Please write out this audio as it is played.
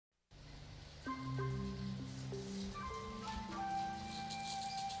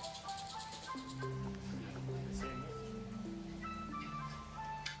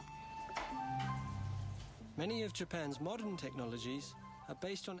Many of Japan's modern technologies are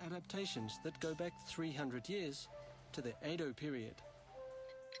based on adaptations that go back 300 years to the Edo period.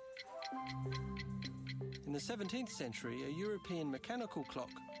 In the 17th century, a European mechanical clock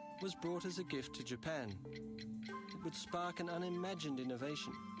was brought as a gift to Japan. It would spark an unimagined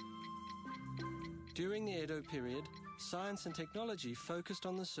innovation. During the Edo period, science and technology focused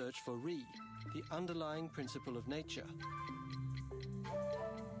on the search for Ri, the underlying principle of nature.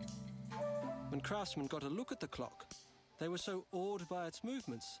 When craftsmen got a look at the clock, they were so awed by its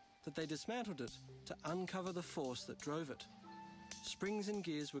movements that they dismantled it to uncover the force that drove it. Springs and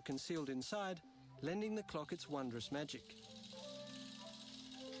gears were concealed inside, lending the clock its wondrous magic.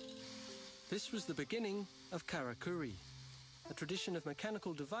 This was the beginning of Karakuri, a tradition of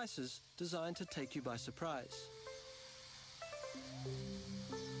mechanical devices designed to take you by surprise.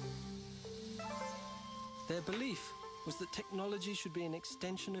 Their belief was that technology should be an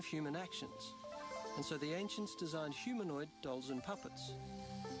extension of human actions, and so the ancients designed humanoid dolls and puppets.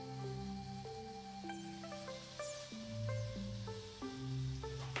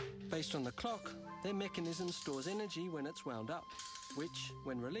 Based on the clock, their mechanism stores energy when it's wound up, which,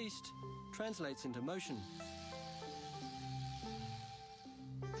 when released, translates into motion.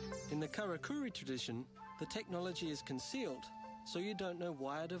 In the Karakuri tradition, the technology is concealed, so you don't know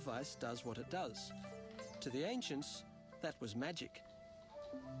why a device does what it does. To the ancients, that was magic.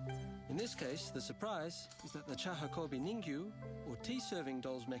 In this case, the surprise is that the Chahakobi Ningyu, or tea-serving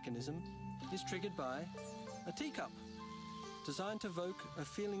doll's mechanism, is triggered by a teacup. Designed to evoke a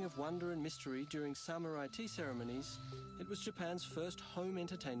feeling of wonder and mystery during samurai tea ceremonies, it was Japan's first home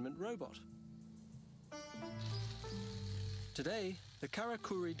entertainment robot. Today, the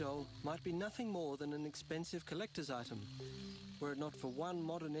Karakuri doll might be nothing more than an expensive collector's item, were it not for one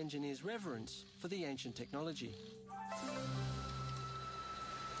modern engineer's reverence for the ancient technology.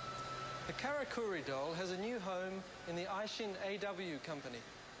 The Karakuri doll has a new home in the Aishin AW company.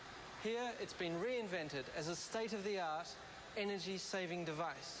 Here, it's been reinvented as a state-of-the-art energy-saving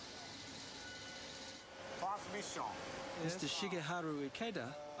device. First mission. Mr. Shigeharu Ikeda,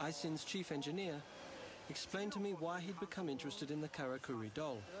 Aishin's chief engineer, explained to me why he'd become interested in the Karakuri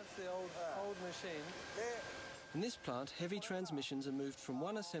doll. That's the old machine. In this plant, heavy transmissions are moved from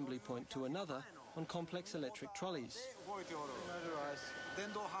one assembly point to another on complex electric trolleys.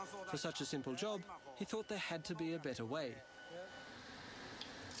 For such a simple job, he thought there had to be a better way.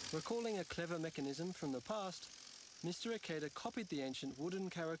 Recalling a clever mechanism from the past, Mr. Ikeda copied the ancient wooden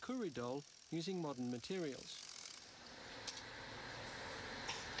Karakuri doll using modern materials.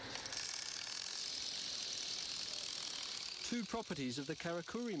 Two properties of the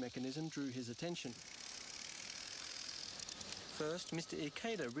Karakuri mechanism drew his attention. First, Mr.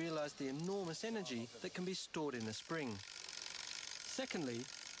 Ikeda realized the enormous energy that can be stored in a spring. Secondly,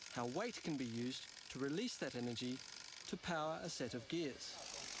 how weight can be used to release that energy to power a set of gears.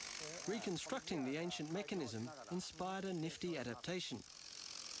 Reconstructing the ancient mechanism inspired a nifty adaptation.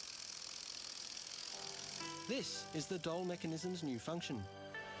 This is the doll mechanism's new function.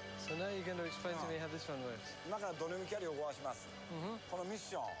 So now you're going to explain to me how this one works.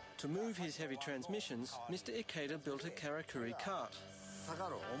 To move his heavy transmissions, Mr. Ikeda built a Karakuri cart.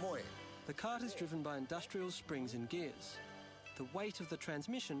 The cart is driven by industrial springs and gears. The weight of the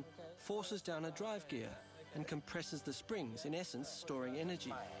transmission forces down a drive gear and compresses the springs, in essence storing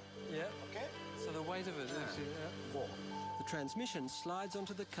energy. Yeah. So the weight of it actually... Yeah. The transmission slides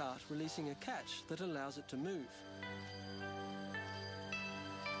onto the cart, releasing a catch that allows it to move.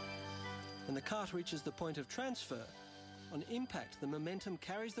 When the cart reaches the point of transfer, on impact the momentum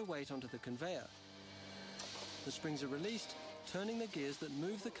carries the weight onto the conveyor. The springs are released, turning the gears that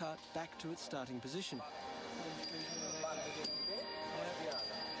move the cart back to its starting position.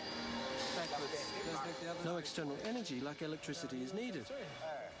 No external energy like electricity is needed.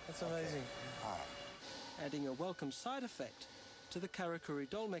 That's amazing. Adding a welcome side effect to the Karakuri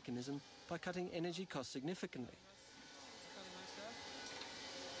doll mechanism by cutting energy costs significantly.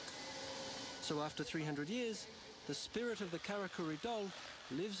 So after 300 years, the spirit of the Karakuri doll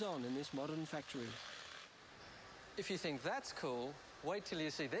lives on in this modern factory. If you think that's cool, wait till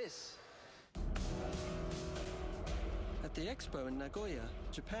you see this. At the expo in Nagoya,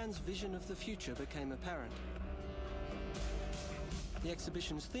 Japan's vision of the future became apparent. The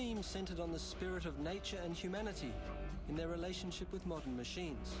exhibition's theme centered on the spirit of nature and humanity in their relationship with modern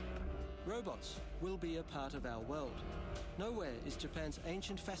machines. Robots will be a part of our world. Nowhere is Japan's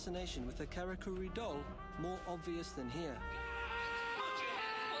ancient fascination with the Karakuri doll more obvious than here.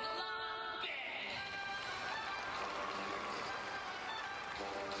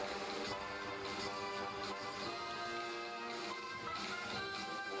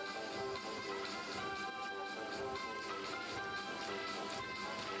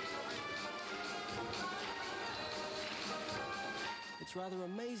 It's rather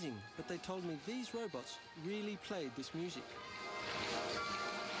amazing, but they told me these robots really played this music.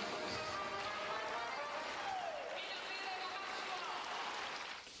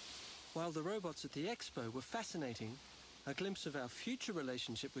 While the robots at the expo were fascinating, a glimpse of our future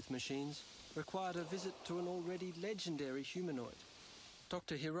relationship with machines required a visit to an already legendary humanoid.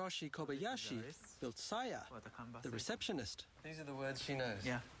 Dr. Hiroshi Kobayashi built Saya, the receptionist. These are the words she knows.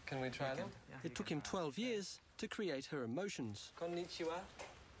 Yeah. Can we try them? It took him 12 years to create her emotions. Konnichiwa.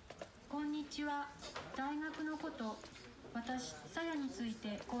 こんにちは。大学のこと、私、さやについ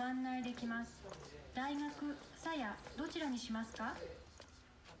てご案内できます。大学、さや、どちらにしますか？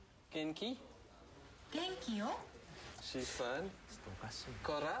 Genki. 元気よ。 She's fun.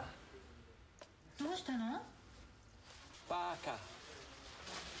 Kora. どうしたの？ Baka.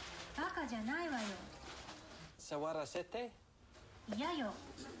 バカじゃないわよ。 Sawarasete. 嫌よ。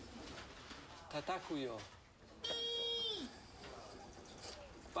 Tatakuyo.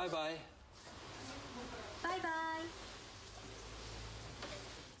 Bye bye. バイバイ。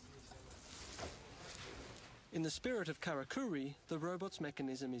 In the spirit of Karakuri, the robot's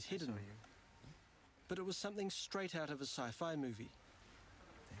mechanism is hidden. But it was something straight out of a sci-fi movie.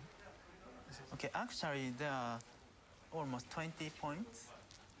 Okay, actually there are almost 20 points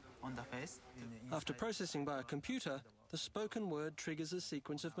on the face. After processing by a computer, the spoken word triggers a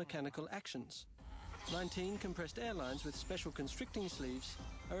sequence of mechanical actions. 19 compressed air lines with special constricting sleeves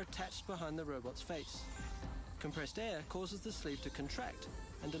are attached behind the robot's face. Compressed air causes the sleeve to contract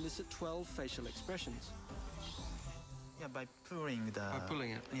and elicit 12 facial expressions. Yeah, by pulling the... By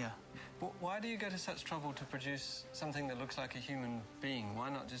pulling it? Yeah. Why do you go to such trouble to produce something that looks like a human being? Why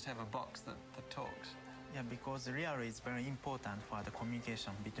not just have a box that talks? Yeah, because reality is very important for the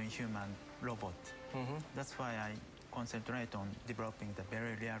communication between human and robot. That's why I concentrate on developing the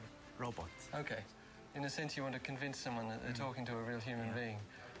very real robot. Okay. In a sense, you want to convince someone that they're talking to a real human being.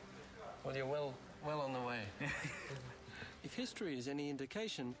 Well, you're well on the way. If history is any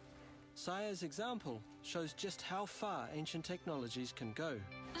indication, Saya's example shows just how far ancient technologies can go.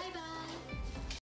バイバイ。